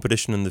more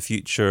competition in the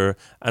future,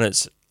 and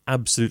it's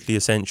absolutely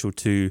essential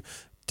to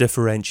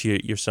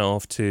differentiate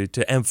yourself, to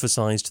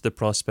emphasize to the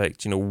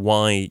prospect,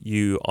 why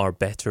you are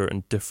better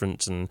and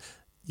different, and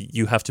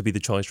you have to be the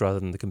choice rather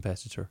than the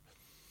competitor.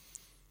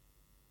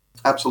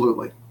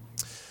 Absolutely.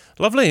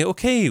 Lovely.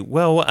 Okay.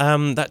 Well,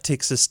 that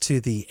takes us to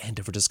the end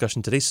of our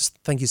discussion today. So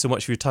thank you so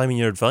much for your time and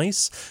your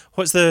advice.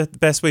 What's the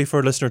best way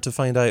for a listener to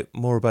find out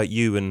more about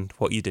you and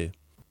what you do?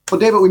 Well,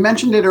 David, we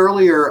mentioned it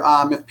earlier.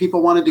 If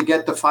people wanted to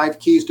get the 5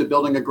 keys to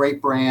building a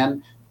great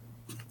brand,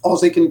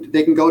 they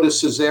can go to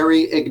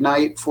Cesare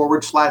Ignite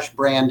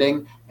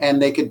 /branding,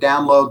 and they could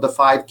download the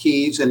 5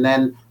 keys, and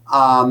then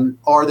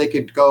or they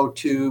could go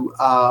to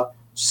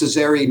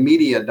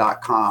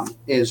CesariMedia.com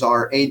is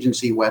our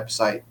agency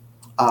website.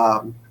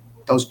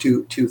 Those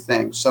two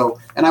things. So,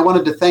 and I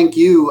wanted to thank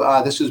you.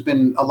 This has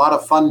been a lot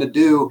of fun to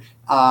do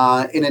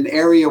in an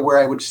area where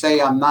I would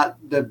say I'm not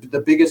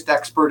the biggest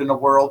expert in the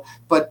world,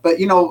 but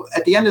you know,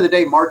 at the end of the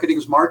day, marketing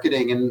is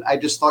marketing. And I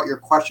just thought your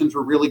questions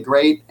were really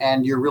great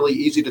and you're really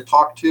easy to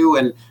talk to.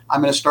 And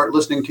I'm going to start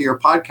listening to your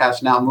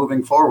podcast now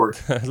moving forward.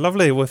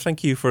 Lovely. Well,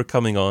 thank you for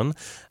coming on.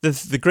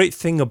 The great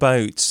thing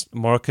about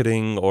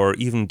marketing or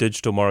even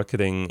digital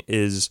marketing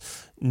is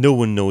no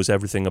one knows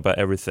everything about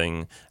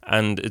everything.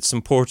 And it's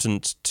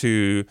important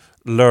to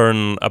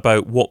learn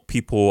about what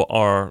people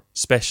are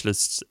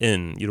specialists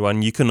in, you know,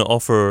 and you can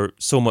offer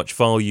so much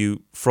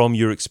value from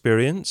your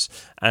experience,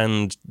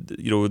 and,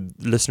 you know,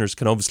 listeners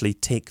can obviously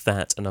take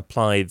that and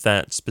apply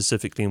that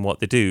specifically in what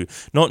they do.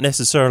 Not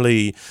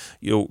necessarily,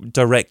 you know,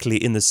 directly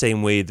in the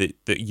same way that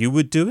you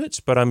would do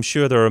it, but I'm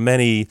sure there are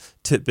many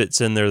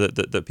tidbits in there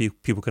that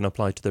people can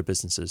apply to their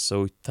businesses.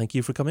 So thank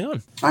you for coming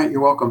on. All right,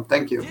 you're welcome.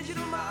 Thank you.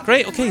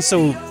 Great. Okay,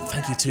 so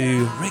thank you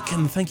to Rick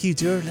and thank you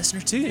to our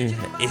listener too.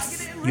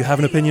 If you have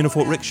an opinion of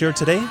what Rick shared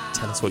today,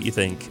 tell us what you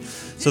think.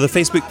 So the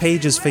Facebook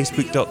page is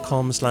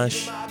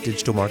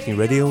facebook.com/Digital Marketing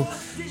Radio.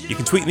 You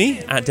can tweet me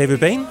at David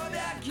Bain,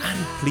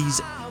 and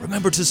please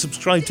remember to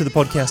subscribe to the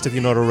podcast if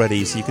you're not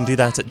already. So you can do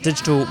that at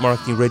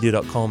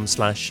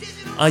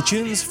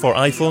digitalmarketingradio.com/iTunes for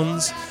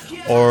iPhones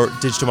or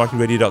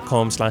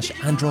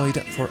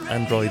digitalmarketingradio.com/Android for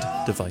Android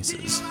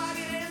devices.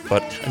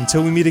 But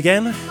until we meet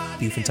again,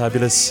 be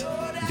fantabulous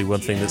and do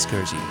one thing that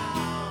scares you.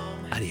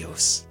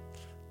 Adios.